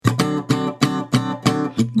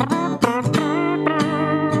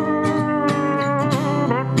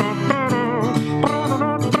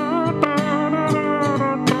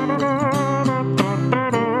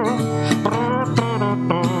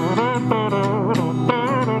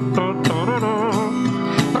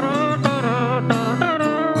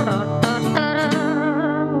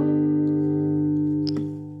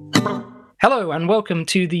Hello and welcome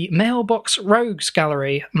to the Mailbox Rogues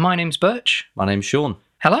Gallery. My name's Burch. My name's Sean.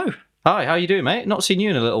 Hello. Hi, how you doing, mate? Not seen you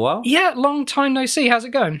in a little while. Yeah, long time no see. How's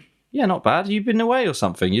it going? Yeah, not bad. You've been away or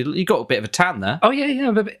something. You got a bit of a tan there. Oh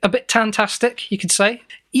yeah, a bit tantastic, you could say.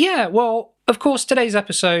 Yeah, well, of course, today's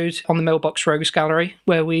episode on the Mailbox Rogues Gallery,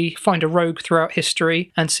 where we find a rogue throughout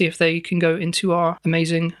history and see if they can go into our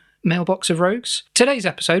amazing mailbox of rogues. Today's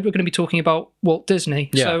episode, we're going to be talking about Walt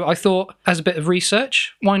Disney. Yeah. So I thought, as a bit of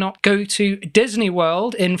research, why not go to Disney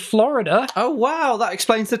World in Florida? Oh, wow, that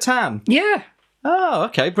explains the tan. Yeah. Oh,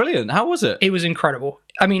 okay, brilliant. How was it? It was incredible.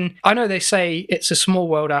 I mean, I know they say it's a small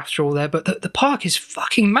world after all there, but the park is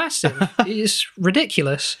fucking massive. It is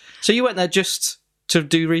ridiculous. So you went there just to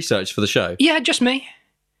do research for the show? Yeah, just me.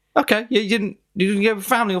 Okay, you didn't go with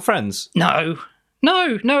family or friends? No,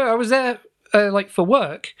 I was there for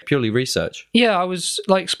work. Purely research? Yeah, I was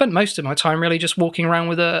spent most of my time really just walking around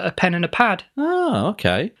with a pen and a pad. Oh,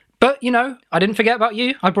 okay. But, I didn't forget about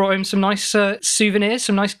you. I brought him some nice souvenirs,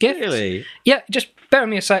 some nice gifts. Really? Yeah, just bear with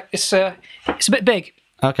me a sec. It's a bit big.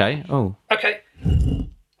 Okay, oh. Okay.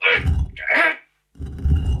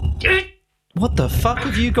 What the fuck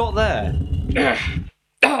have you got there?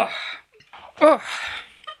 Oh,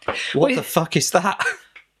 What the fuck is that?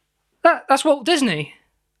 that's Walt Disney.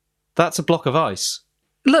 That's a block of ice.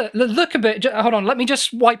 Look a bit. Hold on, let me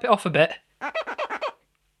just wipe it off a bit.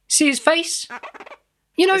 See his face?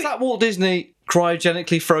 Is that Walt Disney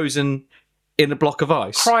cryogenically frozen in a block of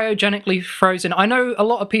ice? Cryogenically frozen. I know a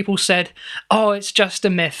lot of people said, "Oh, it's just a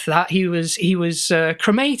myth that he was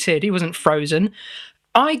cremated. He wasn't frozen."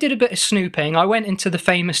 I did a bit of snooping. I went into the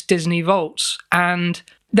famous Disney vaults, and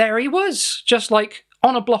there he was, just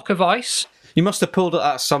on a block of ice. You must have pulled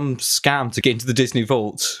out some scam to get into the Disney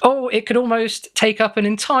vault. Oh, it could almost take up an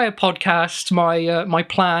entire podcast, my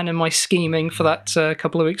plan and my scheming for that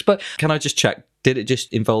couple of weeks. But can I just check, did it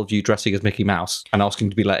just involve you dressing as Mickey Mouse and asking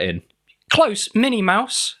to be let in? Close, Minnie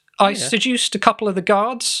Mouse. I seduced a couple of the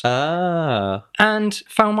guards and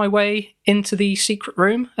found my way into the secret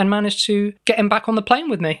room and managed to get him back on the plane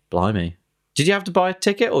with me. Blimey. Did you have to buy a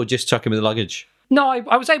ticket or just chuck him in the luggage? No,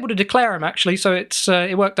 I was able to declare him, actually, so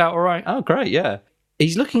it worked out all right. Oh, great, yeah.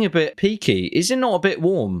 He's looking a bit peaky. Is it not a bit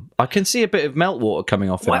warm? I can see a bit of meltwater coming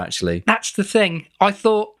off him, actually. That's the thing. I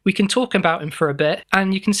thought we can talk about him for a bit,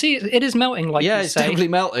 and you can see it is melting, you say. Yeah, it's definitely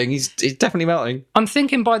melting. He's definitely melting. I'm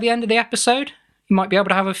thinking by the end of the episode, he might be able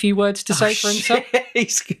to have a few words to say for himself.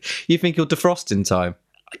 You think he'll defrost in time?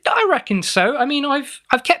 I reckon so. I mean, I've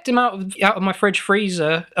kept him out of my fridge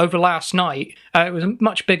freezer over last night. It was a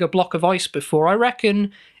much bigger block of ice before. I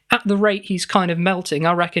reckon at the rate he's kind of melting,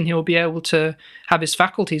 I reckon he'll be able to have his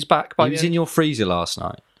faculties back by He was in your freezer last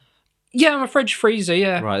night? Yeah, my fridge freezer,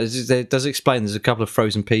 yeah. Right, it does explain there's a couple of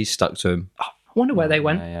frozen peas stuck to him. Oh, I wonder where they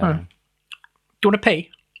went. Yeah. Oh. Do you want to pee?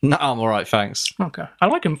 No, I'm all right, thanks. Okay. I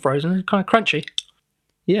like them frozen. They're kind of crunchy.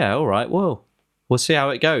 Yeah, all right, well, we'll see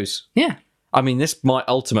how it goes. Yeah. I mean, this might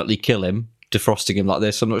ultimately kill him, defrosting him like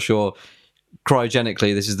this. I'm not sure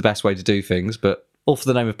cryogenically this is the best way to do things, but all for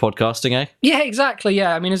the name of podcasting, eh? Yeah, exactly,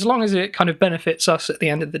 yeah. I mean, as long as it kind of benefits us at the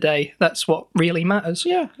end of the day, that's what really matters.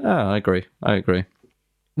 Yeah, I agree.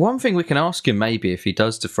 One thing we can ask him maybe if he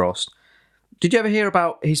does defrost, did you ever hear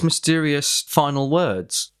about his mysterious final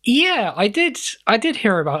words? Yeah, I did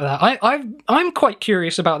hear about that. I'm quite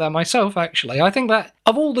curious about that myself, actually. I think that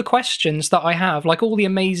of all the questions that I have, all the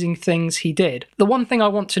amazing things he did, the one thing I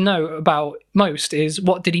want to know about most is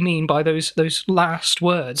what did he mean by those last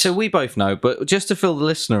words? So we both know, but just to fill the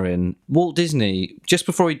listener in, Walt Disney, just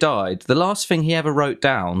before he died, the last thing he ever wrote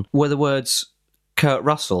down were the words Kurt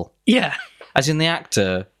Russell. Yeah. As in the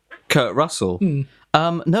actor, Kurt Russell.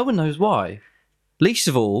 No one knows why. Least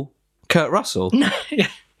of all, Kurt Russell. Yeah.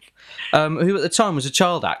 Who at the time was a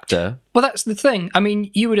child actor. Well, that's the thing. I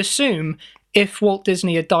mean, you would assume if Walt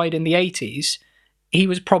Disney had died in the 80s, he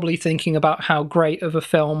was probably thinking about how great of a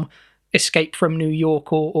film Escape from New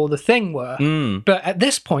York or The Thing were. But at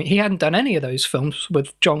this point, he hadn't done any of those films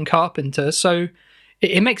with John Carpenter, so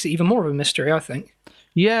it makes it even more of a mystery, I think.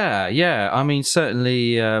 Yeah. I mean,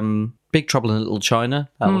 certainly Big Trouble in Little China,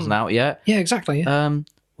 that wasn't out yet. Yeah, exactly. Yeah.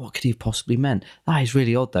 What could he have possibly meant? That is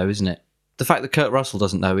really odd, though, isn't it? The fact that Kurt Russell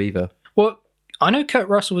doesn't know either. Well, I know Kurt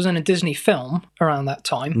Russell was in a Disney film around that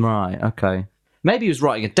time. Right, okay. Maybe he was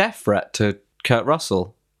writing a death threat to Kurt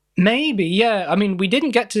Russell. Maybe, yeah. I mean, we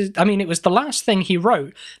didn't get to... I mean, it was the last thing he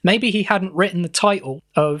wrote. Maybe he hadn't written the title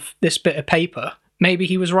of this bit of paper. Maybe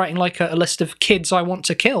he was writing a list of kids I want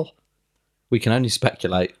to kill. We can only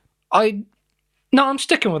speculate. No, I'm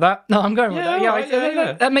sticking with that. No, I'm going with that.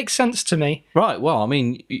 Yeah, that makes sense to me. Right, well, I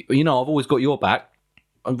mean, I've always got your back.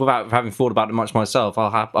 And without having thought about it much myself,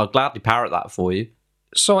 I'll gladly parrot that for you.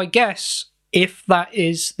 So I guess if that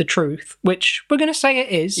is the truth, which we're going to say it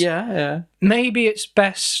is, Yeah. maybe it's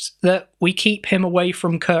best that we keep him away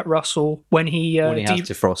from Kurt Russell when he When he has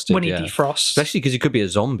defrosted. When he defrosts. Especially because he could be a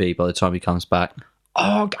zombie by the time he comes back.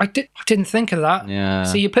 Oh, I didn't think of that. Yeah.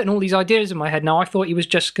 See, you're putting all these ideas in my head now. I thought he was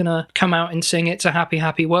just going to come out and sing It's a Happy,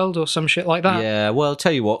 Happy World or some shit like that. Yeah, well, I'll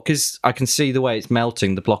tell you what, because I can see the way it's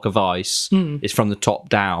melting, the block of ice is from the top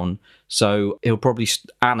down. So he'll probably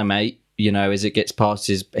animate, as it gets past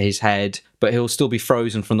his head, but he'll still be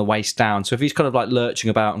frozen from the waist down. So if he's kind of like lurching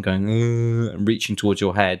about and going, and reaching towards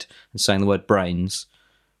your head and saying the word brains,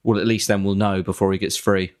 well, at least then we'll know before he gets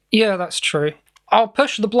free. Yeah, that's true. I'll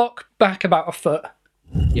push the block back about a foot.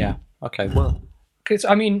 Yeah. Okay. Well, because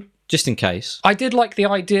just in case, I did like the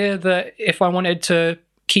idea that if I wanted to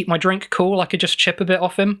keep my drink cool, I could just chip a bit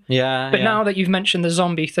off him. Yeah. But now that you've mentioned the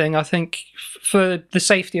zombie thing, I think for the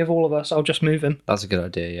safety of all of us, I'll just move him. That's a good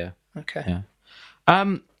idea. Yeah. Okay.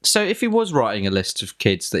 Yeah. So if he was writing a list of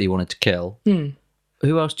kids that he wanted to kill,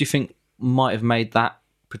 who else do you think might have made that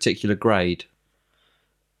particular grade?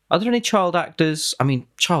 Are there any child actors? I mean,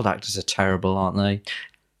 child actors are terrible, aren't they?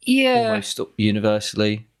 Yeah. Almost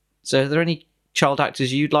universally. So are there any child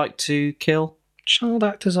actors you'd like to kill? Child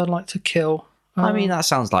actors I'd like to kill. I mean, that's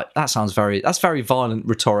very violent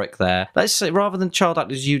rhetoric there. Let's say, rather than child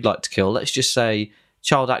actors you'd like to kill, let's just say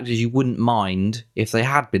child actors you wouldn't mind if they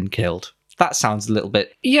had been killed. That sounds a little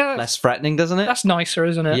bit less threatening, doesn't it? That's nicer,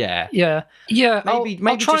 isn't it? Yeah. Yeah.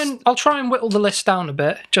 I'll try and whittle the list down a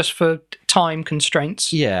bit just for time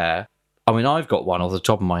constraints. Yeah. I mean, I've got one off the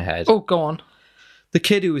top of my head. Oh, go on. The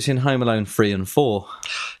kid who was in Home Alone 3 and 4.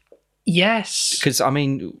 Yes. Because, I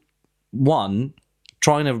mean, one,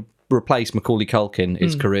 trying to replace Macaulay Culkin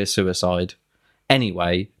is career suicide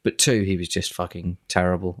anyway, but two, he was just fucking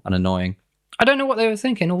terrible and annoying. I don't know what they were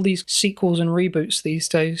thinking, all these sequels and reboots these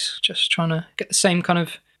days, just trying to get the same kind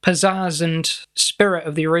of pizzazz and spirit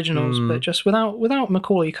of the originals, but just without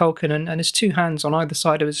Macaulay Culkin and his two hands on either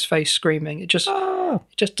side of his face screaming. It just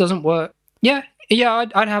doesn't work. Yeah,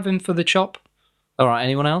 I'd have him for the chop. All right,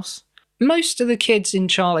 anyone else? Most of the kids in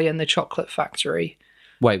Charlie and the Chocolate Factory.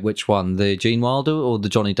 Wait, which one? The Gene Wilder or the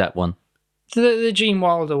Johnny Depp one? The Gene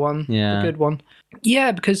Wilder one. Yeah. The good one.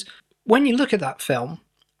 Yeah, because when you look at that film,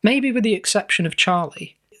 maybe with the exception of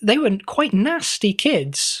Charlie, they were quite nasty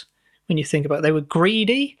kids when you think about it. They were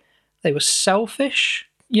greedy, they were selfish,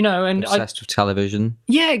 and obsessed with television.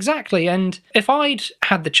 Yeah, exactly. And if I'd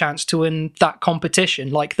had the chance to win that competition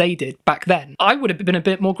like they did back then, I would have been a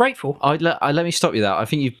bit more grateful. Let me stop you there. I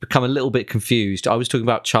think you've become a little bit confused. I was talking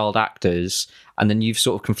about child actors, and then you've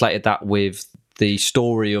sort of conflated that with the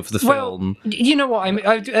story of the film. Well, you know what I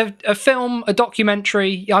mean? A film, a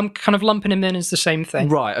documentary, I'm kind of lumping them in as the same thing.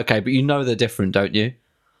 Right, okay, but they're different, don't you?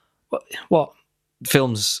 What?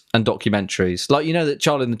 Films and documentaries. Like, that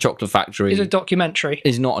Charlie and the Chocolate Factory is a documentary.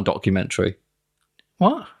 Is not a documentary.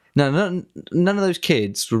 What? No, none of those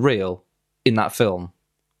kids were real in that film.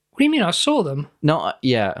 What do you mean? I saw them. No,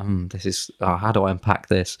 yeah. This is... how do I unpack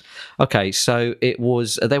this? Okay, so it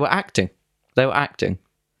was... they were acting.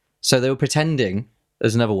 So they were pretending...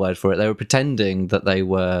 There's another word for it. They were pretending that they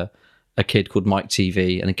were a kid called Mike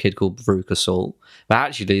TV and a kid called Veruca Salt. But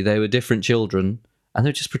actually, they were different children, and they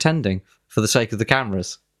were just pretending for the sake of the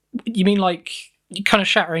cameras. You mean like you're kind of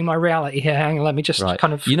shattering my reality here? Hang on, let me just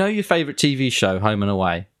kind of... your favourite TV show, Home and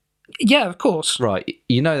Away? Yeah, of course. Right.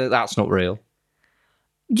 That's not real.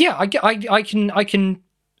 Yeah, I can...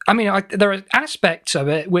 I mean, there are aspects of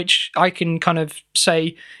it which I can kind of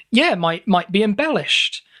say, yeah, might be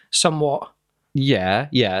embellished somewhat. Yeah,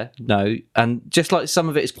 no. And just like some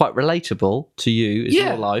of it is quite relatable to you as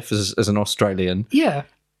your life as an Australian. Yeah.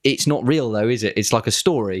 It's not real, though, is it? It's like a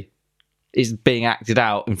story. It's being acted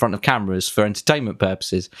out in front of cameras for entertainment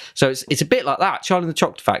purposes. So it's a bit like that. Charlie and the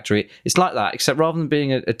Chocolate Factory, it's like that, except rather than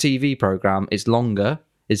being a TV programme, it's longer,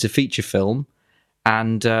 it's a feature film,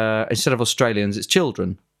 and instead of Australians, it's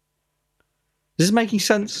children. Is this making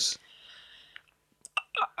sense?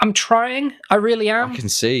 I'm trying. I really am. I can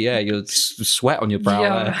see, yeah. You're sweat on your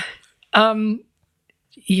brow there.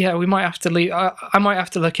 Yeah, we might have to leave. I might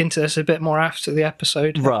have to look into this a bit more after the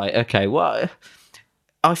episode. Right, okay. Well,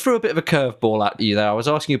 I threw a bit of a curveball at you there. I was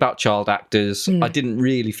asking you about child actors. I didn't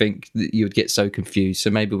really think that you would get so confused,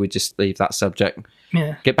 so maybe we'd just leave that subject.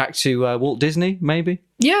 Yeah. Get back to Walt Disney, maybe?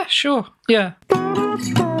 Yeah, sure. Yeah.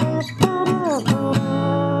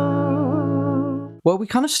 Well, we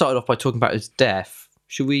kind of started off by talking about his death.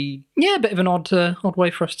 Should we... Yeah, a bit of an odd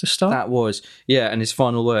way for us to start. That was. Yeah, and his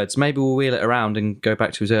final words. Maybe we'll wheel it around and go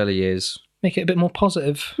back to his early years. Make it a bit more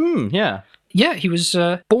positive. Yeah. Yeah, he was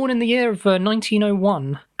born in the year of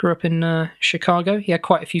 1901. Grew up in Chicago. He had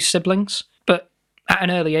quite a few siblings. But At an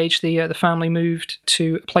early age, the family moved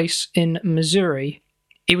to a place in Missouri.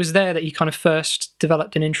 It was there that he kind of first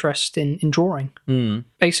developed an interest in drawing.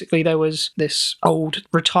 Basically, there was this old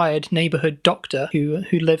retired neighborhood doctor who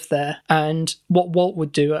lived there, and what Walt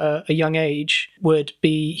would do at a young age would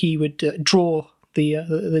be he would draw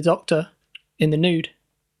the doctor in the nude.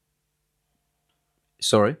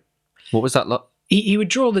 Sorry, what was that like? He would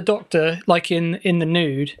draw the doctor like in the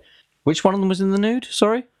nude. Which one of them was in the nude?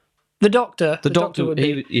 Sorry? The doctor. The doctor would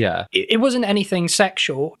be... Yeah. It wasn't anything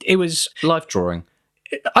sexual. It was... life drawing.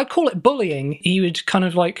 I call it bullying. He would kind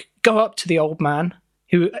of like go up to the old man,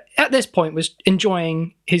 who at this point was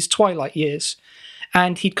enjoying his twilight years,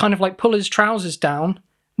 and he'd kind of like pull his trousers down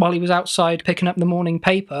while he was outside picking up the morning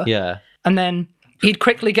paper. Yeah. And then he'd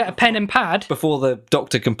quickly get a pen and pad. Before the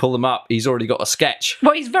doctor can pull them up, he's already got a sketch.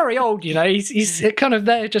 Well, he's very old, you know. He's kind of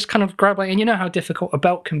there, just kind of grabbing, and you know how difficult a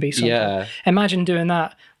belt can be sometimes. Yeah. Imagine doing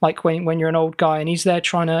that, like when you're an old guy and he's there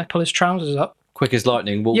trying to pull his trousers up. Quick as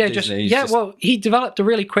lightning, Walt Disney. Well, he developed a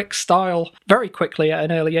really quick style very quickly at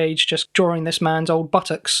an early age, just drawing this man's old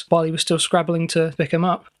buttocks while he was still scrabbling to pick him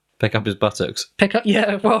up. Pick up his buttocks.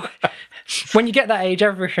 Yeah, well, when you get that age,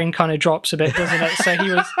 everything kind of drops a bit, doesn't it?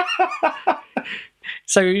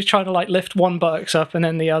 So he was trying to like lift one buttocks up and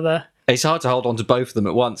then the other. It's hard to hold on to both of them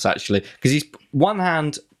at once, actually, because he's one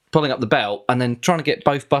hand pulling up the belt and then trying to get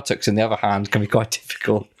both buttocks in the other hand can be quite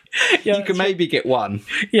difficult. Yeah, you can maybe get one.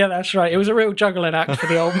 Yeah, that's right. It was a real juggling act for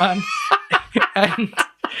the old man.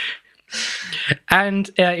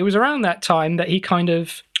 and it was around that time that he kind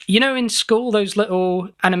of, you know, in school, those little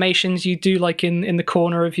animations you do like in the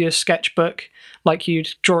corner of your sketchbook, like you'd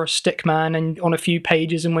draw a stick man and on a few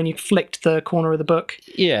pages, and when you flicked the corner of the book,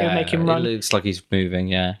 it would make him run. It looks like he's moving,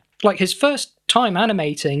 yeah. Like his first time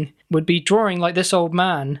animating would be drawing like this old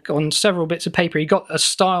man on several bits of paper. He got a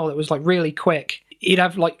style that was like really quick. He'd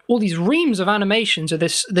have like all these reams of animations of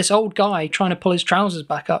this old guy trying to pull his trousers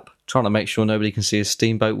back up. Trying to make sure nobody can see his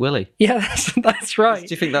Steamboat Willie. Yeah, that's right.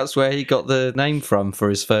 Do you think that's where he got the name from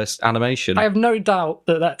for his first animation? I have no doubt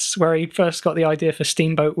that that's where he first got the idea for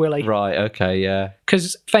Steamboat Willie. Right, okay, yeah.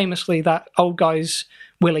 Because famously that old guy's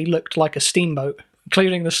Willie looked like a steamboat,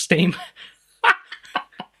 including the steam.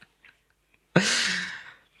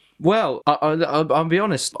 Well, I'll be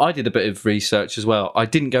honest, I did a bit of research as well. I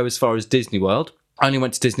didn't go as far as Disney World. I only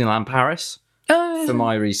went to Disneyland Paris for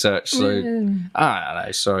my research. So, I don't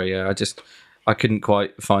know, sorry, yeah, I couldn't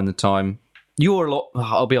quite find the time.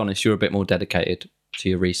 I'll be honest, you're a bit more dedicated to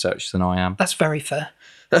your research than I am. That's very fair.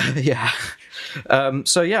 Yeah.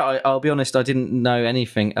 I'll be honest, I didn't know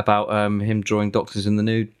anything about him drawing doctors in the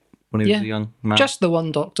nude when he was a young man. Just the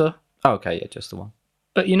one doctor. Oh, okay, yeah, just the one.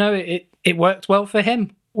 But, you know, it worked well for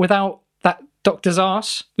him. Without that doctor's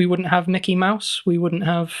arse, we wouldn't have Mickey Mouse, we wouldn't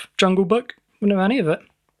have Jungle Book, we wouldn't have any of it.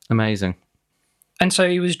 Amazing. And so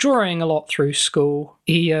he was drawing a lot through school.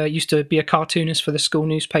 He used to be a cartoonist for the school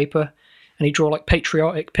newspaper, and he'd draw like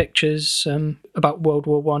patriotic pictures about World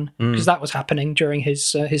War One, because that was happening during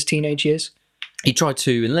his teenage years. He tried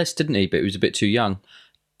to enlist, didn't he? But he was a bit too young.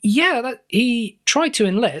 Yeah, he tried to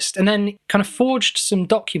enlist and then kind of forged some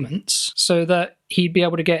documents so that he'd be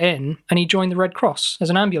able to get in, and he joined the Red Cross as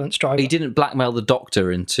an ambulance driver. He didn't blackmail the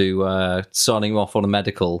doctor into signing him off on a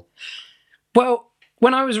medical. Well,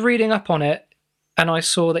 when I was reading up on it and I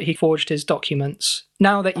saw that he forged his documents,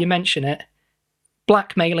 now that you mention it,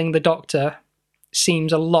 blackmailing the doctor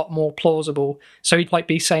seems a lot more plausible. So he'd like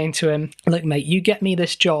be saying to him, "Look, mate, you get me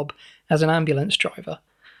this job as an ambulance driver."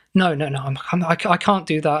 No, I can't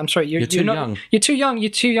do that. I'm sorry. You're too young. You're too young.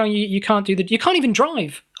 You can't do that. You can't even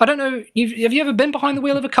drive. I don't know. Have you ever been behind the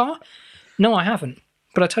wheel of a car? No, I haven't.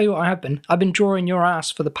 But I tell you what I have been. I've been drawing your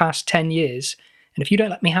ass for the past 10 years. And if you don't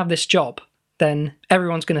let me have this job, then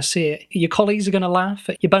everyone's going to see it. Your colleagues are going to laugh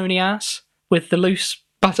at your bony ass with the loose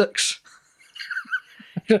buttocks.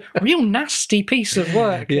 A real nasty piece of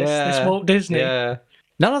work, this Walt Disney. Yeah.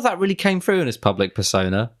 None of that really came through in his public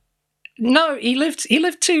persona. No, he lived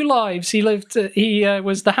 2 lives. He was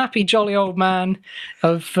the happy, jolly old man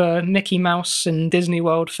of Mickey Mouse and Disney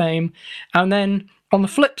World fame. And then on the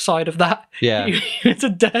flip side of that, he was a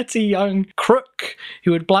dirty young crook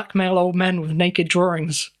who would blackmail old men with naked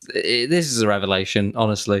drawings. This is a revelation,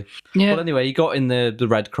 honestly. Yeah. Well, anyway, he got in the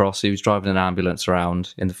Red Cross. He was driving an ambulance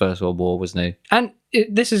around in the First World War, wasn't he? And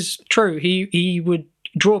this is true. He would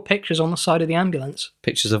draw pictures on the side of the ambulance.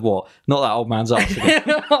 Pictures of what? Not that old man's ass again.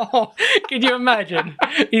 Oh, can you imagine?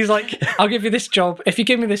 He's like, I'll give you this job. If you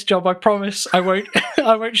give me this job, I promise I won't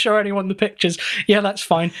I won't show anyone the pictures. Yeah, that's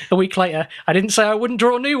fine. A week later, I didn't say I wouldn't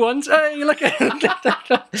draw new ones. Hey, look at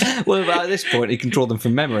Well, at this point, he can draw them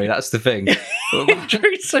from memory. That's the thing. He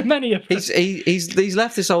drew so many of them. He's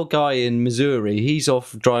left this old guy in Missouri. He's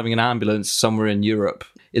off driving an ambulance somewhere in Europe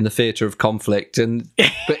in the theatre of conflict,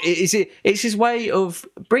 but it's his way of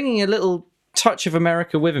bringing a little touch of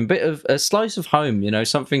America with him, bit of a slice of home,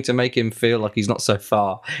 something to make him feel like he's not so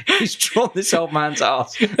far. He's drawn this old man's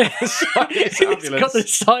ass. He's got the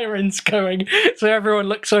sirens going, so everyone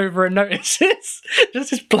looks over and notices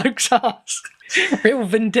just this bloke's ass. Real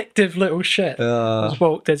vindictive little shit. Was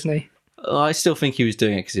Walt Disney. I still think he was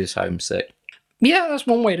doing it because he was homesick. Yeah, that's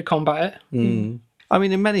one way to combat it. Mm. I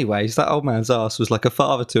mean, in many ways, that old man's ass was like a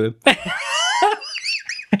father to him.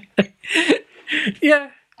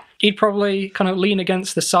 Yeah. He'd probably kind of lean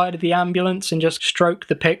against the side of the ambulance and just stroke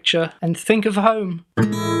the picture and think of home.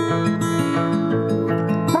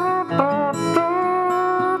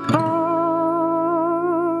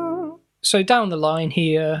 So down the line,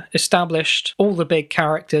 he established all the big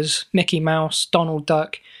characters, Mickey Mouse, Donald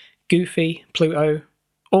Duck, Goofy, Pluto,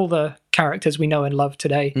 all the characters we know and love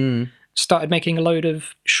today. Started making a load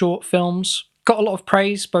of short films, got a lot of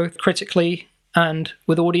praise, both critically and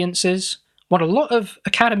with audiences, won a lot of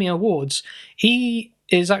Academy Awards. He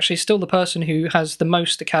is actually still the person who has the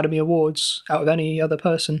most Academy Awards out of any other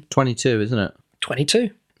person. 22, isn't it? 22.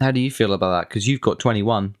 How do you feel about that? Because you've got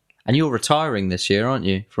 21, and you're retiring this year, aren't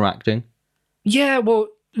you, from acting? Yeah, well,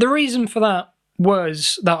 the reason for that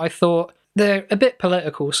was that I thought they're a bit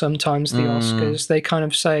political sometimes, the Oscars. They kind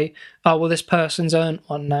of say, oh, well, this person's earned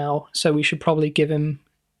one now, so we should probably give him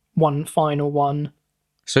one final one.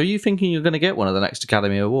 So are you thinking you're going to get one of the next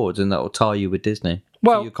Academy Awards and that will tie you with Disney?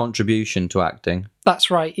 Well, for your contribution to acting? That's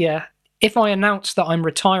right, yeah. If I announce that I'm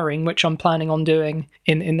retiring, which I'm planning on doing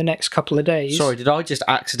in the next couple of days... Sorry, did I just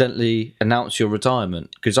accidentally announce your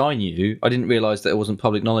retirement? Because I didn't realise that it wasn't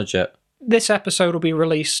public knowledge yet. This episode will be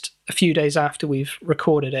released a few days after we've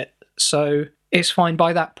recorded it. So it's fine.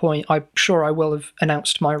 By that point, I'm sure I will have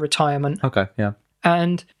announced my retirement. Okay, yeah.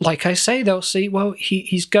 And like I say, they'll see, well,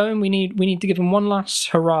 he's going. We need to give him one last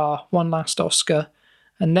hurrah, one last Oscar.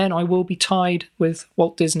 And then I will be tied with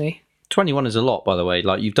Walt Disney. 21 is a lot, by the way.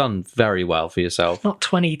 Like, you've done very well for yourself. It's not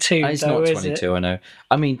 22, it's though, not is 22, I know.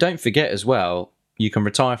 I mean, don't forget as well, you can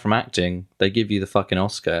retire from acting. They give you the fucking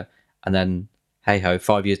Oscar. And then, hey-ho,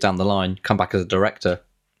 5 years down the line, come back as a director.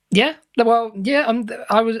 Yeah, well, yeah.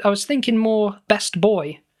 I was thinking more Best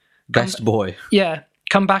Boy. Best Boy. Yeah,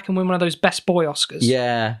 come back and win one of those Best Boy Oscars.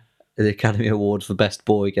 Yeah, the Academy Award for Best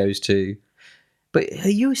Boy goes to. But are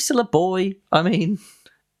you still a boy? I mean,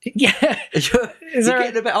 yeah. You're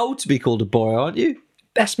getting a bit old to be called a boy, aren't you?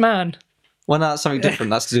 Best man. Well, no, that's something different.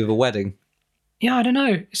 That's to do with a wedding. Yeah, I don't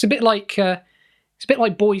know. It's a bit like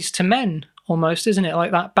Boys to Men almost, isn't it?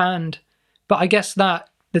 Like that band. But I guess that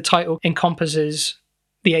the title encompasses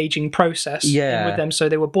the aging process with them. So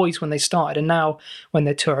they were boys when they started, and now when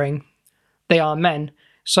they're touring, they are men.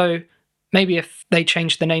 So maybe if they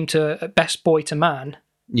changed the name to Best Boy to Man,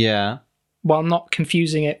 while not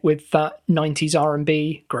confusing it with that 90s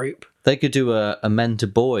R&B group, they could do a Men to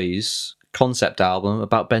Boys concept album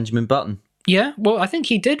about Benjamin Button. Yeah, well, I think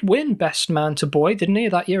he did win Best Man to Boy, didn't he,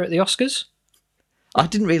 that year at the Oscars? I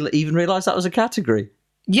didn't even realise that was a category.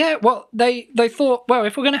 Yeah, well, they thought, well,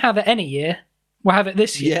 if we're going to have it any year, we'll have it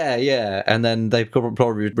this year. Yeah, and then they could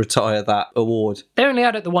probably retire that award. They only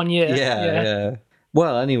had it the 1 year. Yeah.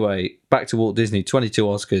 Well, anyway, back to Walt Disney. 22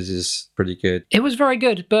 Oscars is pretty good. It was very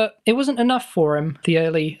good, but it wasn't enough for him, the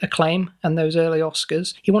early acclaim and those early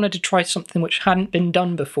Oscars. He wanted to try something which hadn't been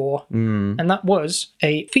done before, and that was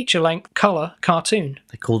a feature-length colour cartoon.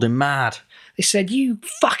 They called him mad. They said, you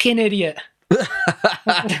fucking idiot.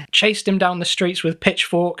 Chased him down the streets with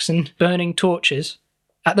pitchforks and burning torches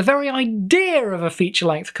at the very idea of a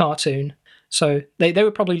feature-length cartoon. So they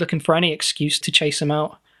were probably looking for any excuse to chase him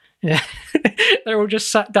out. Yeah. They're all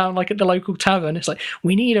just sat down like at the local tavern. It's like,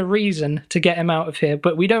 we need a reason to get him out of here,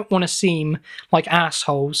 but we don't want to seem like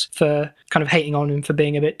assholes for kind of hating on him for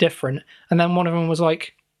being a bit different. And then one of them was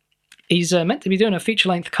like, he's meant to be doing a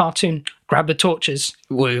feature-length cartoon. Grab the torches.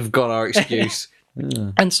 We've got our excuse.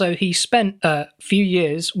 Yeah. And so he spent a few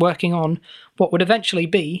years working on what would eventually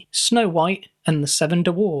be Snow White and the Seven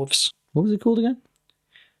Dwarfs. What was it called again?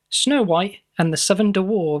 Snow White and the Seven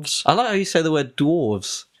Dwarfs. I like how you say the word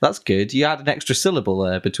dwarves. That's good. You add an extra syllable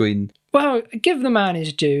there between... Well, give the man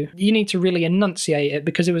his due. You need to really enunciate it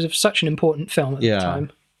because it was such an important film at the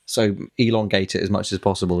time. So elongate it as much as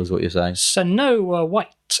possible is what you're saying. Snow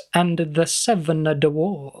White and the Seven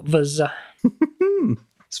Dwarves.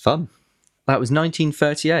 It's fun. That was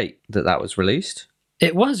 1938 that was released.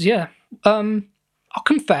 It was, yeah. I'll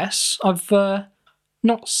confess, I've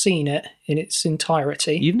not seen it in its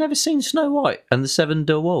entirety. You've never seen Snow White and the Seven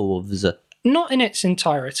Dwarves? Not in its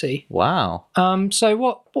entirety. Wow. So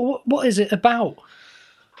what is it about?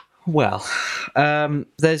 Well,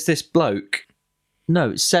 there's this bloke.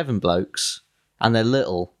 No, it's 7 blokes, and they're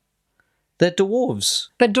little. They're dwarves.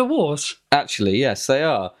 They're dwarves? Actually, yes, they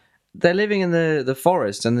are. They're living in the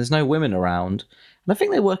forest, and there's no women around. And I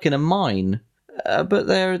think they work in a mine, but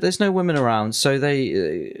there's no women around, so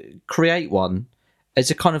they create one.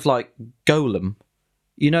 It's a kind of like golem.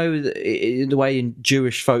 You know, the way in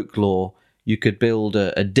Jewish folklore, you could build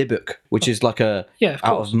a dybbuk, which is like out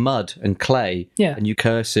of mud and clay, and you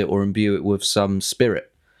curse it or imbue it with some spirit.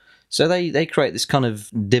 So they create this kind of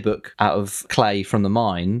dybbuk out of clay from the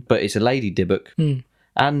mine, but it's a lady dybbuk,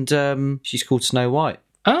 and she's called Snow White.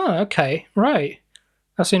 Oh, okay, right.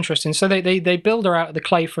 That's interesting. So they build her out of the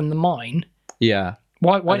clay from the mine. Yeah.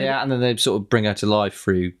 Why? And then they sort of bring her to life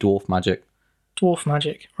through dwarf magic. Dwarf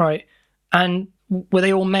magic, right. And were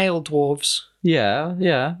they all male dwarves?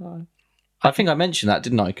 Yeah. I think I mentioned that,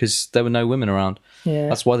 didn't I? Because there were no women around. Yeah.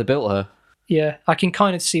 That's why they built her. Yeah, I can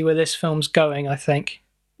kind of see where this film's going, I think.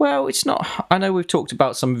 Well, it's not... I know we've talked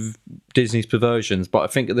about some of Disney's perversions, but I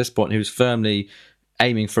think at this point he was firmly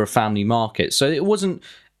aiming for a family market. So it wasn't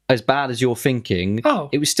as bad as you're thinking. Oh.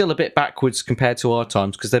 It was still a bit backwards compared to our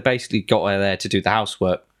times, because they basically got her there to do the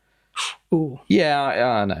housework. Ooh. Yeah,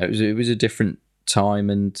 I know. It was a different time,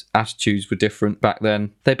 and attitudes were different back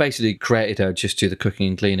then. They basically created her just to do the cooking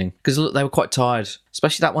and cleaning, because look, they were quite tired,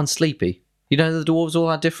 especially that one Sleepy. You know, the dwarves all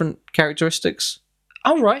had different characteristics.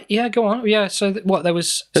 Oh, right, yeah, go on. Yeah, so there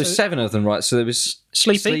was 7 of them, right? So there was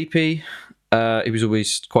Sleepy, he was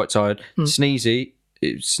always quite tired. Sneezy,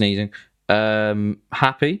 it was sneezing.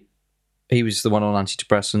 Happy, he was the one on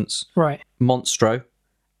antidepressants. Right. Monstro,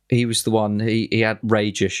 he was the one, he had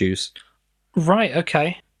rage issues. Right,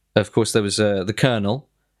 okay. Of course, there was the Colonel.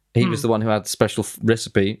 He was the one who had the special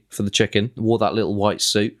recipe for the chicken, wore that little white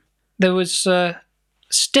suit. There was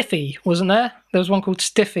Stiffy, wasn't there? There was one called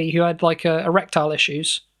Stiffy who had like erectile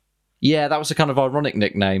issues. Yeah, that was a kind of ironic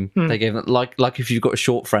nickname they gave him, like if you've got a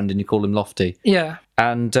short friend and you call him Lofty. Yeah.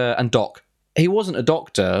 And Doc. He wasn't a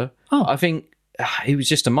doctor. Oh. I think he was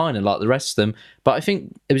just a miner like the rest of them. But I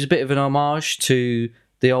think it was a bit of an homage to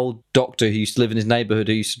the old doctor who used to live in his neighbourhood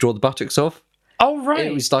who used to draw the buttocks off. Oh, right.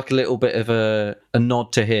 It was like a little bit of a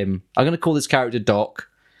nod to him. I'm going to call this character Doc.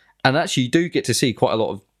 And actually, you do get to see quite a lot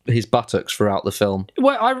of his buttocks throughout the film.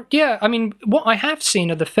 Well, I mean, what I have seen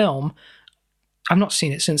of the film, I've not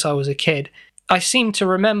seen it since I was a kid. I seem to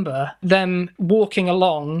remember them walking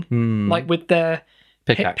along, like with their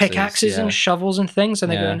pickaxes and shovels and things,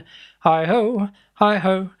 and they're going, hi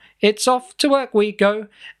ho, it's off to work we go.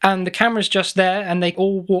 And the camera's just there, and they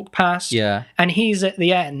all walk past. Yeah. And he's at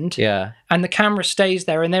the end. Yeah. And the camera stays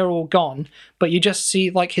there, and they're all gone. But you just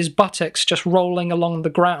see like his buttocks just rolling along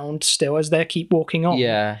the ground still as they keep walking on.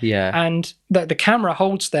 Yeah. And the camera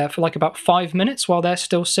holds there for like about 5 minutes while they're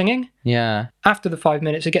still singing. Yeah. After the 5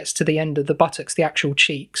 minutes, it gets to the end of the buttocks, the actual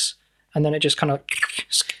cheeks, and then it just kind of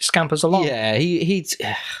scampers along. Yeah,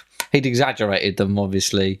 he'd exaggerated them,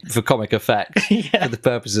 obviously, for comic effect, for the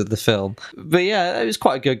purpose of the film. But yeah, it was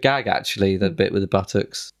quite a good gag, actually, that bit with the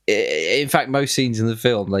buttocks. In fact, most scenes in the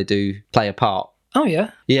film, they do play a part. Oh,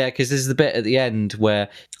 yeah? Yeah, because there's the bit at the end where...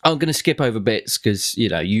 I'm going to skip over bits, because, you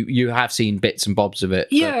know, you have seen bits and bobs of it.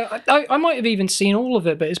 Yeah, I might have even seen all of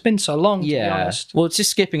it, but it's been so long, to be honest. Well,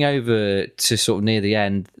 just skipping over to sort of near the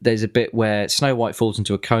end, there's a bit where Snow White falls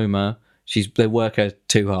into a coma. They work her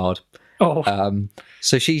too hard. Oh.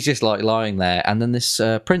 So she's just like lying there, and then this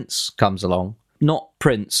prince comes along. Not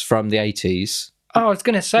Prince from the 80s. Oh, I was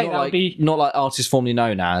going to say, that would be... Not like artist formerly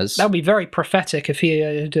known as. That would be very prophetic if he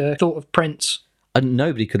had thought of Prince. And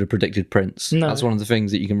nobody could have predicted Prince. No. That's one of the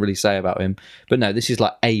things that you can really say about him. But no, this is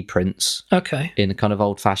like a Prince. Okay. In a kind of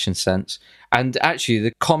old-fashioned sense. And actually,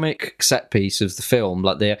 the comic set piece of the film,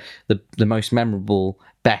 like the most memorable,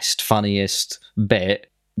 best, funniest bit,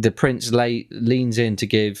 the prince leans in to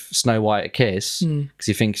give Snow White a kiss because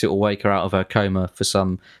he thinks it will wake her out of her coma for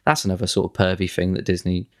some... That's another sort of pervy thing that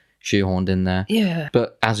Disney shoehorned in there. Yeah.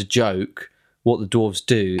 But as a joke, what the dwarves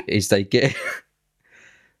do is they get...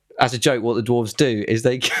 As a joke, what the dwarves do is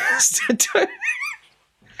they...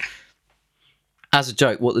 As a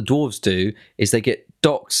joke, what the dwarves do is they get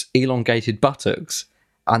Doc's elongated buttocks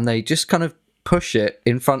and they just kind of push it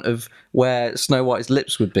in front of where Snow White's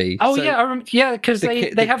lips would be. Oh, So yeah, I remember, yeah, because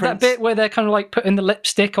they have that bit where they're kind of like putting the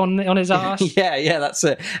lipstick on his ass. yeah, that's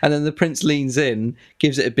it. And then the prince leans in,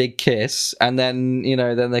 gives it a big kiss, and then,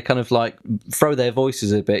 then they kind of like throw their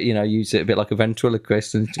voices a bit, use it a bit like a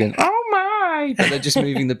ventriloquist and going, oh my! But they're just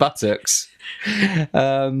moving the buttocks.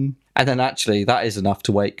 And then actually, that is enough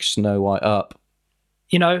to wake Snow White up.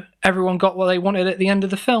 Everyone got what they wanted at the end of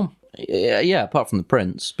the film. Yeah, apart from the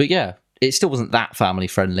prince. But yeah, it still wasn't that family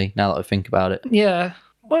friendly, now that I think about it. Yeah.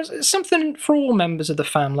 Well, it's something for all members of the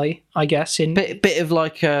family, I guess. Bit of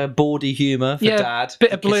like bawdy humour for Dad.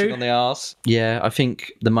 Bit of blue on the arse. Yeah, I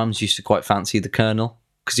think the mums used to quite fancy the Colonel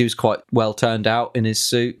because he was quite well turned out in his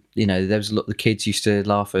suit. There was a lot. The kids used to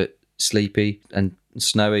laugh at Sleepy and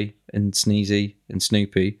Snowy and Sneezy and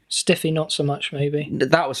Snoopy. Stiffy, not so much, maybe.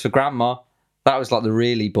 That was for Grandma. That was like the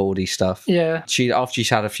really bawdy stuff. Yeah. After she's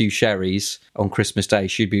had a few sherries on Christmas Day,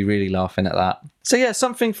 she'd be really laughing at that. So yeah,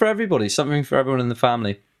 something for everybody, something for everyone in the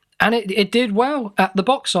family. And it did well at the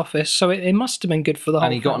box office, so it must have been good for the whole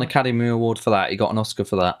And he got an Academy Award for that. He got an Oscar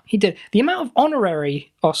for that. He did. The amount of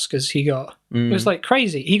honorary Oscars he got was like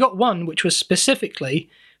crazy. He got one which was specifically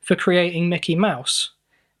for creating Mickey Mouse.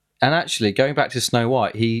 And actually, going back to Snow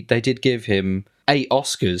White, they did give him 8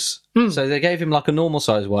 Oscars. So they gave him like a normal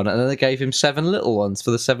size one, and then they gave him 7 little ones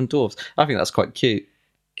for the 7 dwarfs. I think that's quite cute.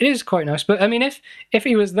 It is quite nice, but I mean, if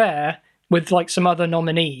he was there with like some other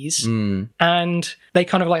nominees, and they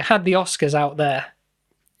kind of like had the Oscars out there,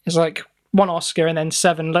 it's like 1 Oscar and then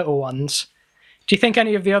 7 little ones. Do you think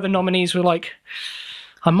any of the other nominees were like,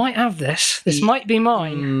 I might have this. This might be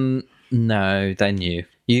mine. No, they knew.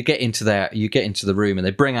 You get into the room and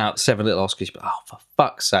they bring out 7 little Oscars. But, oh, for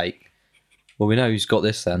fuck's sake! Well, we know who's got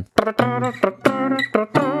this then.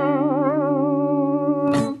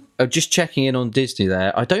 Oh, just checking in on Disney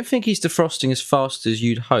there. I don't think he's defrosting as fast as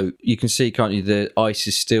you'd hope. You can see, can't you? The ice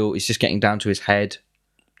is it's just getting down to his head.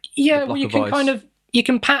 Yeah, well, you can you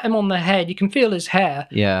can pat him on the head. You can feel his hair.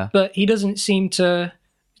 Yeah, but he doesn't seem to.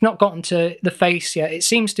 He's not gotten to the face yet. It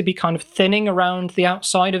seems to be kind of thinning around the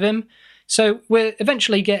outside of him. So we're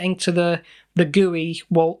eventually getting to the gooey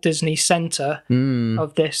Walt Disney centre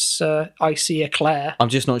of this icy eclair. I'm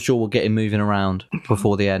just not sure we'll get him moving around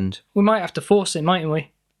before the end. We might have to force him, mightn't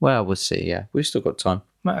we? Well, we'll see, yeah. We've still got time.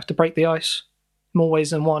 Might have to break the ice. More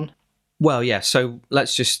ways than one. Well, yeah, so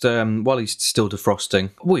let's just, while he's still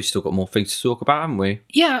defrosting, we've still got more things to talk about, haven't we?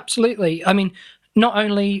 Yeah, absolutely. I mean, not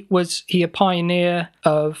only was he a pioneer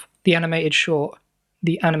of the animated short,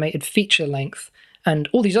 the animated feature length, and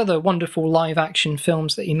all these other wonderful live-action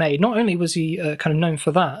films that he made, not only was he kind of known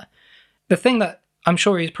for that, the thing that I'm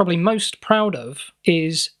sure he's probably most proud of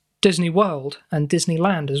is Disney World and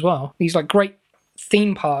Disneyland as well. These like great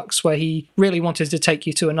theme parks where he really wanted to take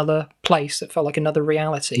you to another place that felt like another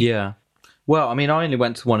reality. Yeah. Well, I mean, I only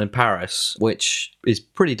went to one in Paris, which is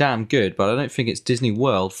pretty damn good, but I don't think it's Disney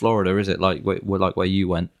World, Florida, is it? Like where you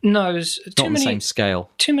went? No, it's not on the same scale.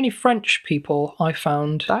 Too many French people, I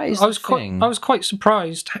found. That is the thing. I was quite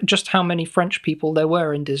surprised just how many French people there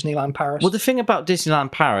were in Disneyland Paris. Well, the thing about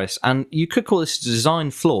Disneyland Paris, and you could call this a design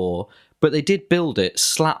flaw, but they did build it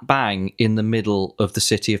slap bang in the middle of the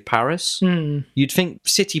city of Paris. You'd think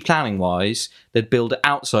city planning wise, they'd build it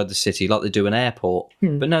outside the city like they do an airport.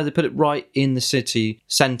 But no, they put it right in the city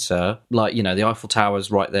centre. Like, the Eiffel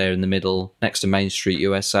Tower's right there in the middle, next to Main Street,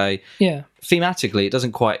 USA. Yeah. Thematically, it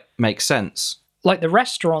doesn't quite make sense. Like the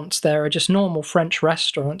restaurants there are just normal French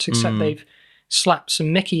restaurants, except they've slapped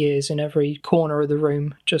some Mickey ears in every corner of the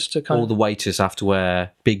room just to all the waiters have to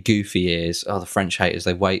wear big goofy ears. Oh, the French haters,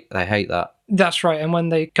 they hate that. That's right, and when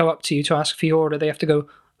they go up to you to ask for your order, they have to go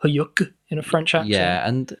 "Hayuk" in a French accent. Yeah,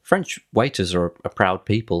 and French waiters are a proud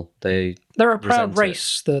people. They're a proud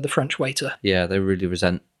race, the French waiter. Yeah, they really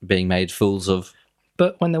resent being made fools of.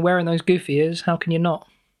 But when they're wearing those goofy ears, how can you not?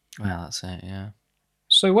 Well, that's it, yeah.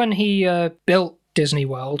 So when he built Disney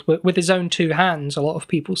World with his own 2 hands, a lot of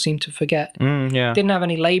people seem to forget. Yeah. Didn't have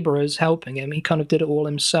any labourers helping him. He kind of did it all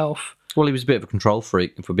himself. Well, he was a bit of a control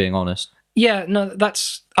freak, if we're being honest. Yeah, no,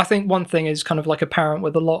 that's... I think one thing is kind of like apparent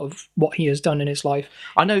with a lot of what he has done in his life.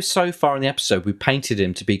 I know so far in the episode we painted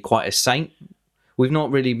him to be quite a saint. We've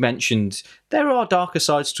not really mentioned... There are darker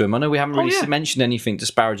sides to him. I know we haven't really mentioned anything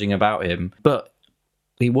disparaging about him, but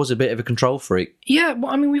he was a bit of a control freak. Yeah,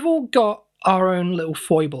 well, I mean, we've all got our own little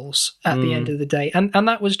foibles at the end of the day, and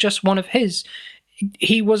that was just one of his.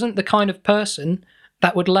 He wasn't the kind of person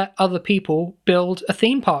that would let other people build a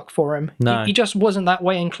theme park for him. No. He just wasn't that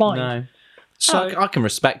way inclined. No. So I can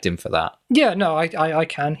respect him for that. Yeah, no, I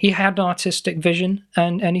can. He had an artistic vision,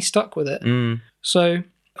 and he stuck with it. So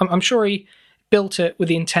I'm sure he built it with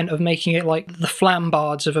the intent of making it like the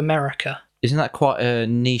Flambards of America. Isn't that quite a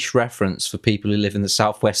niche reference for people who live in the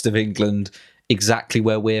southwest of England, exactly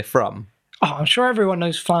where we're from? Oh, I'm sure everyone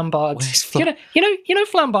knows Flambards. Where's You know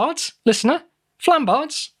Flambards, listener?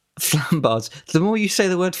 Flambards. Flambards. The more you say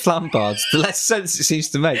the word Flambards, the less sense it seems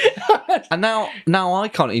to make. And now I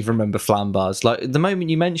can't even remember Flambards. Like, the moment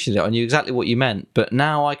you mentioned it, I knew exactly what you meant, but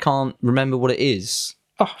now I can't remember what it is.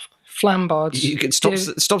 Oh, Flambards. You can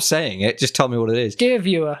stop saying it. Just tell me what it is. Dear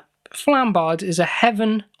viewer, Flambards is a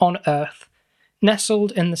heaven on earth,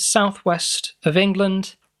 nestled in the southwest of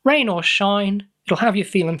England. Rain or shine, it'll have you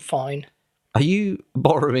feeling fine. Are you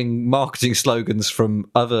borrowing marketing slogans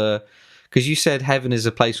from other... Because you said heaven is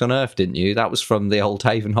a place on earth, didn't you? That was from the Old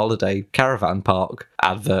Haven Holiday Caravan Park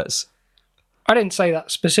adverts. I didn't say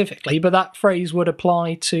that specifically, but that phrase would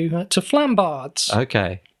apply to Flambards.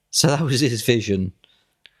 Okay. So that was his vision,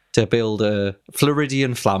 to build a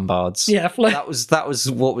Floridian Flambards. Yeah, that was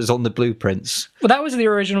what was on the blueprints. Well, that was the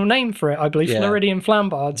original name for it, I believe, Floridian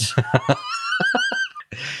Flambards.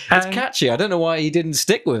 It's catchy. I don't know why he didn't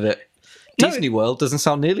stick with it. Disney World doesn't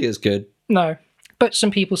sound nearly as good. No. But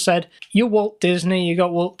some people said, you're Walt Disney, you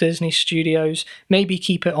got Walt Disney Studios, maybe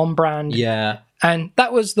keep it on brand. Yeah. And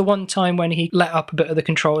that was the one time when he let up a bit of the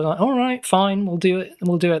control. Like, all right, fine, we'll do it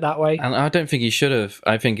that way. And I don't think he should have.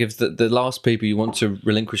 I think if the last people you want to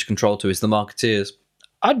relinquish control to is the marketeers.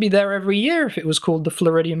 I'd be there every year if it was called the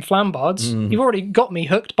Floridian Flambards. You've already got me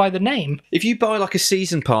hooked by the name. If you buy like a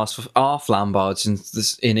season pass for our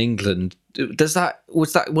Flambards in England, would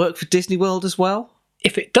that work for Disney World as well?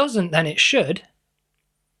 If it doesn't, then it should.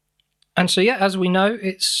 And so, yeah, as we know,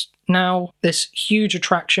 it's now this huge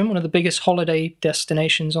attraction, one of the biggest holiday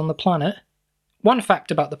destinations on the planet. One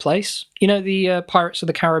fact about the place, you know the Pirates of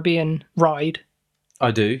the Caribbean ride?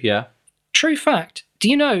 I do, yeah. True fact, do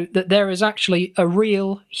you know that there is actually a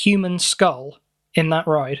real human skull in that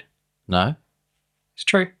ride? No. It's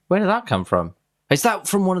true. Where did that come from? Is that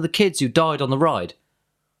from one of the kids who died on the ride?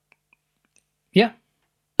 Yeah.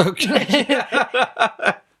 Okay.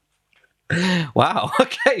 Wow.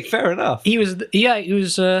 Okay. Fair enough. He was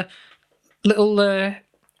little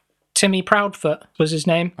Timmy Proudfoot was his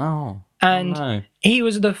name. Oh. And no. He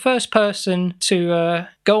was the first person to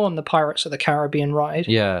go on the Pirates of the Caribbean ride.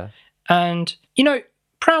 Yeah. And you know,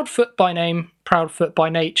 Proudfoot by name, Proudfoot by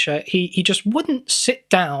nature. He just wouldn't sit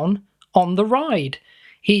down on the ride.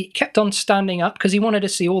 He kept on standing up because he wanted to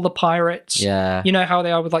see all the pirates. Yeah. You know how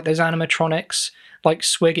they are with like those animatronics, like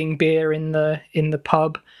swigging beer in the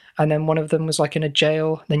pub. And then one of them was like in a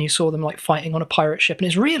jail. Then you saw them like fighting on a pirate ship. And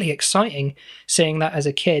it's really exciting seeing that as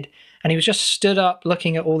a kid. And he was just stood up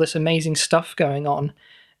looking at all this amazing stuff going on.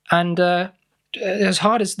 And as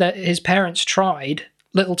hard as his parents tried,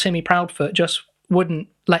 little Timmy Proudfoot just wouldn't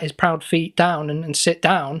let his proud feet down and sit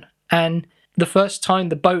down. And the first time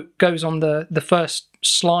the boat goes on the first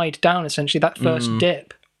slide down, essentially, that first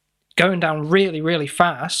dip, going down really, really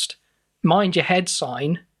fast, mind your head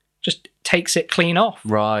sign, just takes it clean off.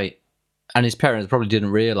 Right. And his parents probably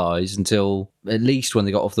didn't realise until at least when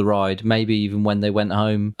they got off the ride, maybe even when they went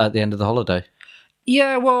home at the end of the holiday.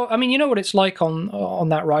 Yeah, well, I mean, you know what it's like on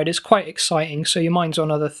that ride. It's quite exciting, so your mind's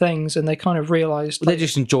on other things, and they kind of realised... They're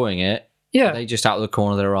just enjoying it. Yeah. They just out of the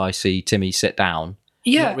corner of their eye see Timmy sit down.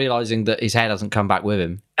 Yeah. Not realising that his head hasn't come back with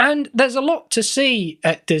him. And there's a lot to see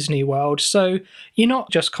at Disney World, so you're not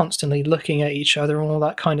just constantly looking at each other and all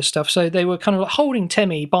that kind of stuff. So they were kind of like holding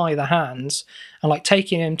Timmy by the hands and like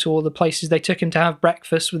taking him to all the places. They took him to have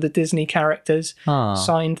breakfast with the Disney characters,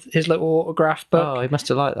 signed his little autograph book. Oh, he must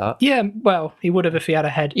have liked that. Yeah, well, he would have if he had a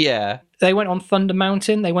head. Yeah. They went on Thunder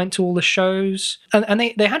Mountain, they went to all the shows, and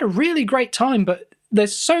they had a really great time, but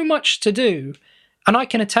there's so much to do, and I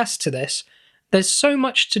can attest to this. There's so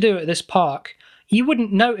much to do at this park. You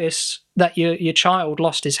wouldn't notice that your child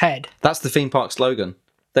lost his head. That's the theme park slogan.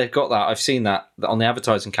 They've got that. I've seen that on the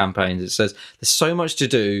advertising campaigns. It says, there's so much to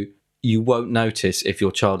do, you won't notice if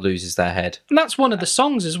your child loses their head. And that's one of the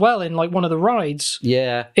songs as well in like one of the rides.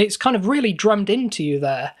 Yeah. It's kind of really drummed into you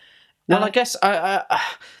there. Well, I guess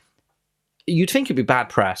you'd think it'd be bad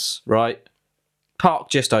press, right? Park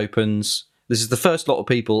just opens. This is the first lot of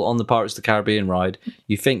people on the Pirates of the Caribbean ride.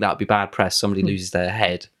 You think that'd be bad press, somebody loses their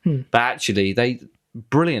head. But actually, they,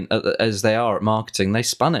 brilliant as they are at marketing, they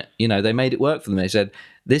spun it. You know, they made it work for them. They said,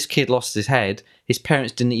 this kid lost his head. His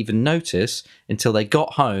parents didn't even notice until they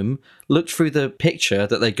got home, looked through the picture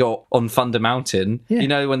that they got on Thunder Mountain. Yeah. You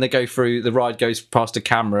know, when they go through, the ride goes past a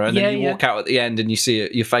camera and then you walk out at the end and you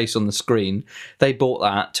see your face on the screen. They bought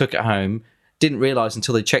that, took it home. Didn't realise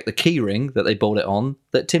until they checked the key ring that they bought it on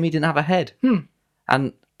that Timmy didn't have a head.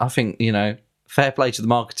 And I think, you know, fair play to the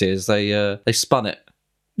marketers. They spun it.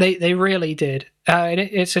 They really did.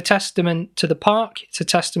 It's a testament to the park. It's a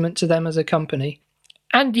testament to them as a company.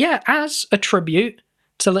 And yeah, as a tribute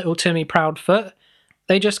to little Timmy Proudfoot,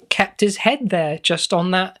 they just kept his head there, just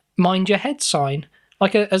on that "Mind Your Head" sign,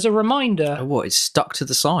 like as a reminder. Oh, what? It's stuck to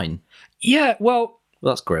the sign? Yeah, well,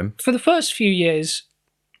 That's grim. for the first few years,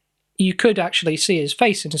 you could actually see his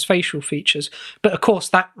face and his facial features. But of course,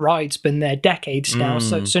 that ride's been there decades now,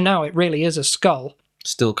 so now it really is a skull.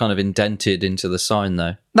 Still kind of indented into the sign,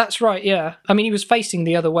 though. That's right, yeah. I mean, he was facing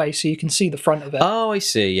the other way, so you can see the front of it. Oh, I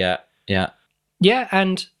see, yeah. Yeah,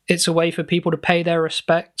 and it's a way for people to pay their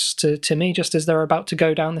respects to Timmy, just as they're about to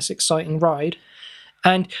go down this exciting ride.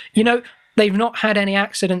 And, you know, they've not had any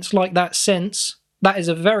accidents like that since. That is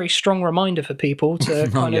a very strong reminder for people to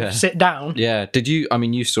kind of sit down. Yeah. Did you, I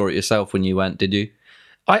mean, you saw it yourself when you went, did you?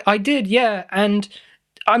 I did, yeah. And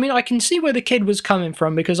I mean, I can see where the kid was coming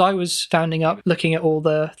from, because I was standing up looking at all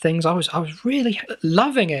the things. I was really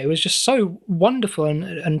loving it. It was just so wonderful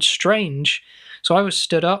and strange. So I was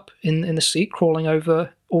stood up in the seat, crawling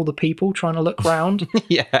over all the people, trying to look round.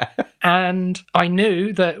 Yeah. And I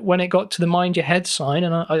knew that when it got to the "Mind Your Head" sign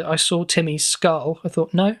and I saw Timmy's skull, I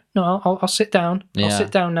thought, no, I'll sit down. Yeah. I'll sit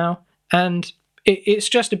down now. And it's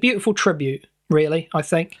just a beautiful tribute, really, I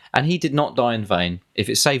think. And he did not die in vain. If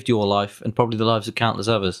it saved your life and probably the lives of countless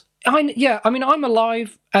others. I mean, I'm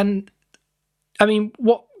alive, and I mean,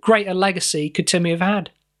 what greater legacy could Timmy have had?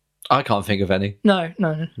 I can't think of any. No,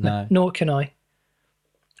 nor can I.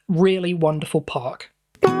 Really wonderful park.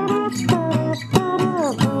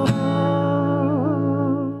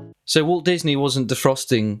 So Walt Disney wasn't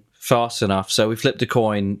defrosting fast enough, so we flipped a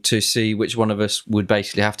coin to see which one of us would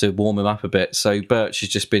basically have to warm him up a bit. So Burch has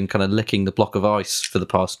just been kind of licking the block of ice for the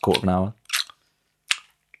past quarter of an hour.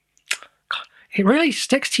 It really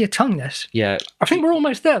sticks to your tongue, this. Yeah. I think we're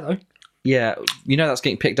almost there, though. Yeah, you know that's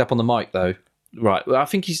getting picked up on the mic, though. Right. Well, I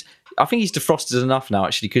think he's defrosted enough now,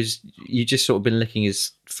 actually, because you just sort of been licking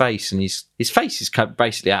his face, and his face is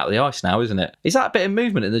basically out of the ice now, isn't it? Is that a bit of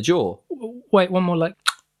movement in the jaw? Wait, one more lick.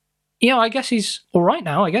 Yeah, I guess he's all right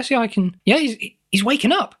now. I guess, yeah, I can... Yeah, he's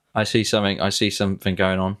waking up. I see something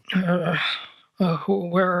going on.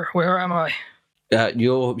 Where am I?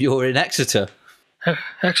 You're in Exeter.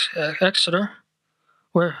 Exeter?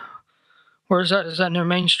 Where is that? Is that near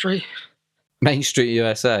Main Street? Main Street,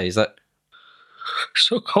 USA, is that...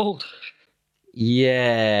 So cold.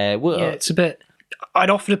 Yeah, well... Yeah, it's a bit... I'd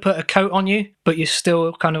offer to put a coat on you, but you're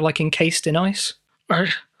still kind of like encased in ice. Right.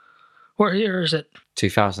 What year is it?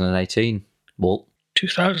 2018, Walt.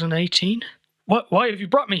 2018? Why have you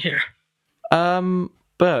brought me here?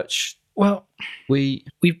 Burch. Well,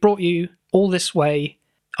 we've brought you all this way.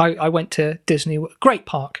 I went to Disney. Great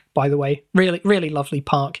park, by the way. Really, really lovely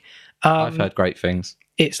park. I've heard great things.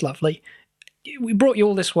 It's lovely. We brought you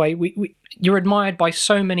all this way. You're admired by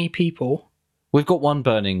so many people. We've got one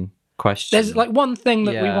burning question. There's like one thing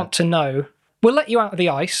that we want to know. We'll let you out of the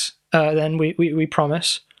ice, then we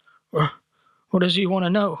promise. What does you want to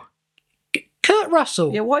know? Kurt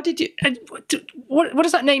Russell. Yeah, why did you... What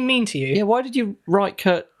does that name mean to you? Yeah, why did you write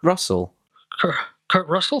Kurt Russell? Kurt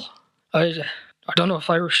Russell? I don't know if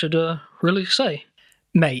I should really say.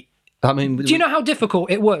 Mate, I mean... Do you know how difficult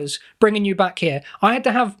it was bringing you back here? I had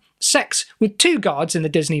to have sex with 2 guards in the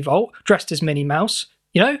Disney Vault, dressed as Minnie Mouse.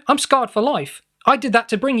 You know, I'm scarred for life. I did that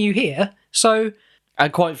to bring you here, so...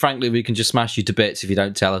 And quite frankly, we can just smash you to bits if you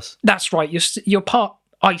don't tell us. That's right, you're part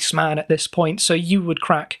Iceman at this point, so you would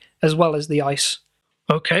crack as well as the ice.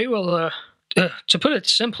 Okay, well, to put it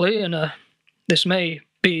simply, and this may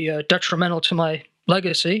be detrimental to my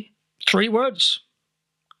legacy, 3 words.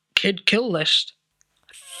 Kid kill list.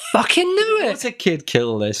 Fucking knew it! What's a kid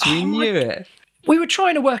kill list? We knew it. We were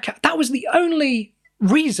trying to work out... That was the only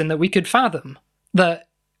reason that we could fathom that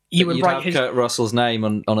you would write his... Kurt Russell's name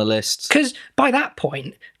on a list. Because by that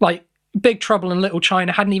point, like, Big Trouble in Little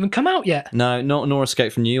China hadn't even come out yet. No, nor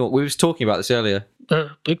Escape from New York. We were talking about this earlier.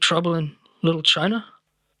 Big Trouble in Little China?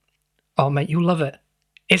 Oh, mate, you'll love it.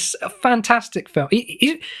 It's a fantastic film.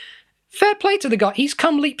 Fair play to the guy. He's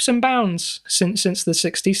come leaps and bounds since the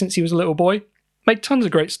 60s, since he was a little boy. Made tons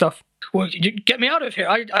of great stuff. Well, you get me out of here.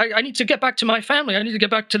 I need to get back to my family. I need to get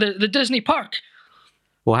back to the Disney park.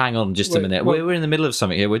 Well, hang on just a minute. We're in the middle of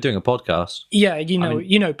something here. We're doing a podcast. Yeah, you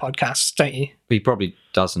know podcasts, don't you? He probably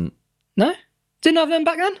doesn't. No? Didn't have them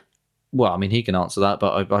back then? Well, I mean, he can answer that,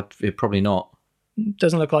 but I'd probably not.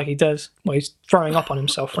 Doesn't look like he does. Well, he's throwing up on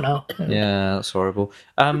himself for now. Yeah, that's horrible.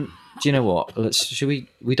 Do you know what?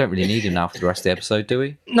 We don't really need him now for the rest of the episode, do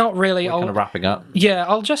we? Not really. We're kind of wrapping up. Yeah,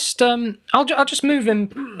 I'll just move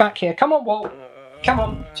him back here. Come on, Walt. Come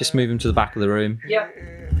on. Just move him to the back of the room. Yeah.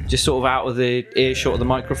 Just sort of out of the earshot of the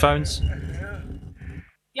microphones.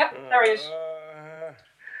 Yep, there he is.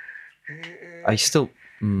 He's still...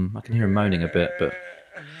 I can hear him moaning a bit, but...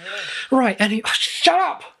 Right, shut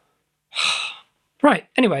up! Right,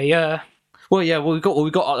 anyway, Well, yeah, we got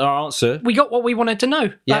our answer. we got what we wanted to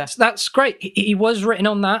know. Yeah. That's great. He was written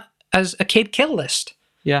on that as a kid kill list.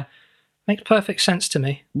 Yeah. Makes perfect sense to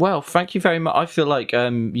me. Well, thank you very much. I feel like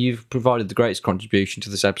you've provided the greatest contribution to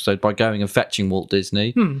this episode by going and fetching Walt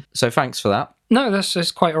Disney. So thanks for that. No,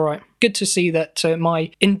 that's quite all right. Good to see that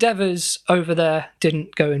my endeavours over there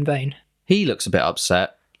didn't go in vain. He looks a bit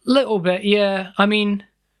upset. Little bit, yeah. I mean,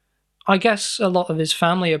 I guess a lot of his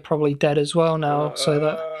family are probably dead as well now, so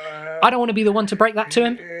that I don't want to be the one to break that to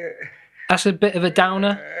him. That's a bit of a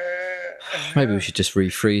downer. Maybe we should just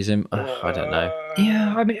refreeze him. I don't know.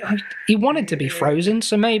 Yeah, I mean, he wanted to be frozen,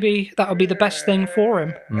 so maybe that would be the best thing for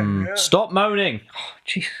him. Stop moaning.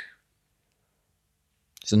 Jeez.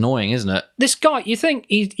 It's annoying, isn't it? This guy, you think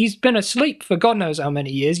he's been asleep for God knows how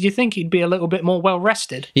many years. You think he'd be a little bit more well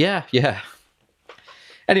rested. Yeah.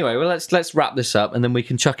 Anyway, well, let's wrap this up, and then we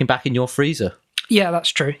can chuck him back in your freezer. Yeah, that's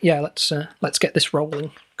true. Yeah, let's get this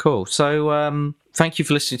rolling. Cool. So, thank you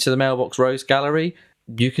for listening to the Mailbox Rose Gallery.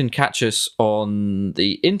 You can catch us on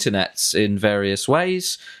the internets in various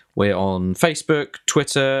ways. We're on Facebook,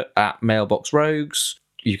 Twitter, at Mailbox Rogues.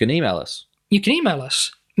 You can email us.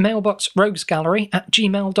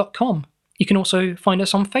 mailboxroguesgallery@gmail.com. You can also find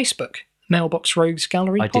us on Facebook, Mailbox Rogues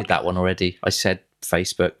Gallery. I did that one already. I said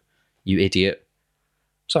Facebook. You idiot.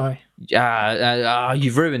 Sorry.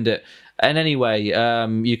 You've ruined it. And anyway,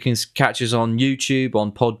 you can catch us on YouTube,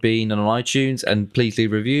 on Podbean, and on iTunes. And please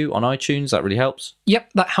leave a review on iTunes. That really helps.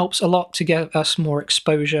 Yep, that helps a lot to get us more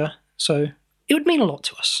exposure. So it would mean a lot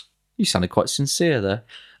to us. You sounded quite sincere there.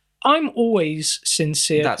 I'm always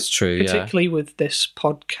sincere. That's true, particularly with this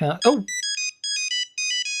podcast. Oh.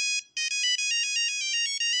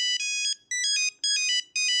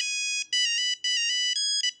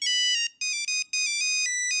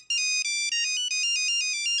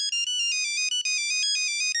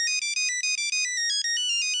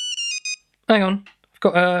 Hang on, I've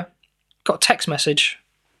got a text message.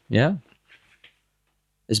 Yeah.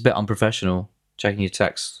 It's a bit unprofessional, checking your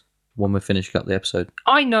text when we're finishing up the episode.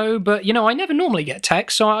 I know, but, I never normally get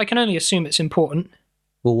text, so I can only assume it's important.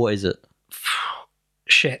 Well, what is it?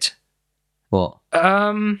 Shit. What?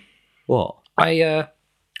 What? I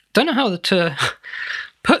don't know how to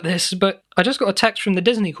put this, but I just got a text from the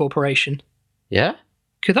Disney Corporation. Yeah?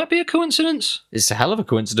 Could that be a coincidence? It's a hell of a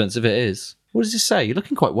coincidence if it is. What does it say? You're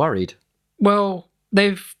looking quite worried. Well,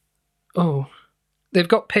 they've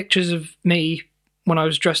got pictures of me when I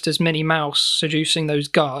was dressed as Minnie Mouse seducing those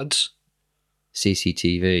guards.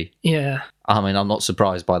 CCTV. Yeah. I mean, I'm not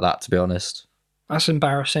surprised by that, to be honest. That's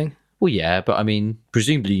embarrassing. Well, yeah, but I mean,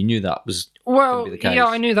 presumably you knew that was going to be the case. Yeah,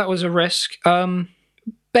 I knew that was a risk.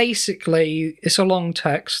 Basically, it's a long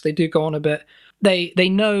text. They do go on a bit. They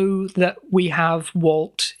know that we have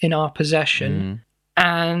Walt in our possession,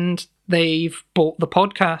 and they've bought the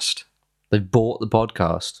podcast. They've bought the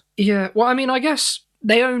podcast? Yeah, well, I mean, I guess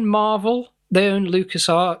they own Marvel. They own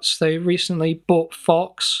LucasArts. They recently bought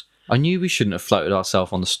Fox. I knew we shouldn't have floated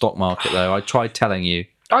ourselves on the stock market, though. I tried telling you.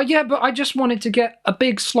 Oh, yeah, but I just wanted to get a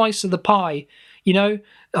big slice of the pie,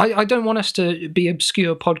 I don't want us to be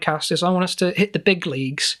obscure podcasters. I want us to hit the big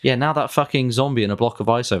leagues. Yeah, now that fucking zombie in a block of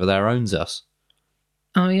ice over there owns us.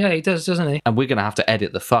 Oh, yeah, he does, doesn't he? And we're going to have to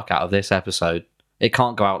edit the fuck out of this episode. It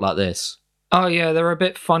can't go out like this. Oh, yeah, they're a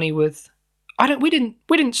bit funny with... We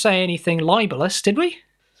didn't say anything libelous, did we?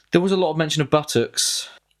 There was a lot of mention of buttocks.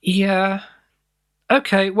 Yeah.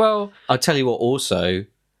 Okay, well... I'll tell you what, also,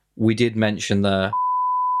 we did mention the...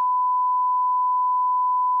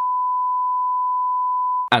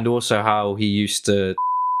 And also how he used to...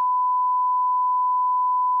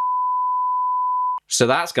 So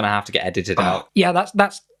that's going to have to get edited out. Yeah,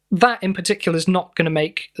 that in particular is not going to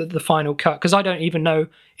make the final cut, because I don't even know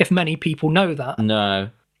if many people know that.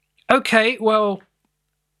 No. Okay, well,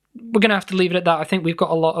 we're going to have to leave it at that. I think we've got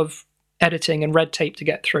a lot of editing and red tape to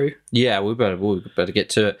get through. Yeah, we better get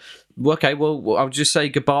to it. Okay, well, I'll just say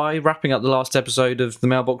goodbye, wrapping up the last episode of the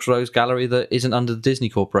Mailbox Rose Gallery that isn't under the Disney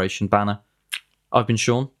Corporation banner. I've been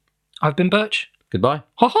Sean. I've been Burch. Goodbye.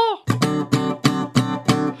 Ha ha!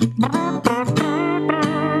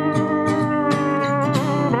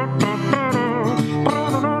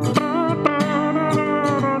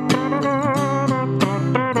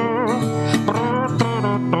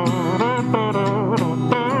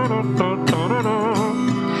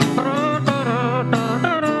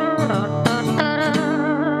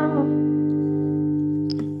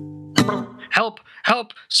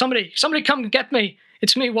 Help! Somebody come get me!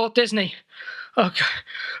 It's me, Walt Disney. Okay.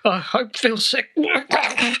 I feel sick.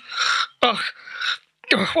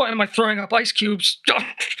 Why am I throwing up ice cubes?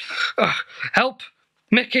 Help!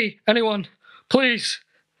 Mickey! Anyone! Please!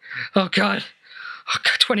 Oh God.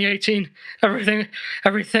 2018.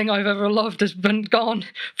 Everything I've ever loved has been gone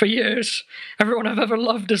for years. Everyone I've ever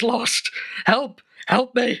loved is lost. Help!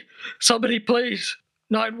 Help me! Somebody please!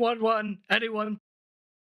 911. Anyone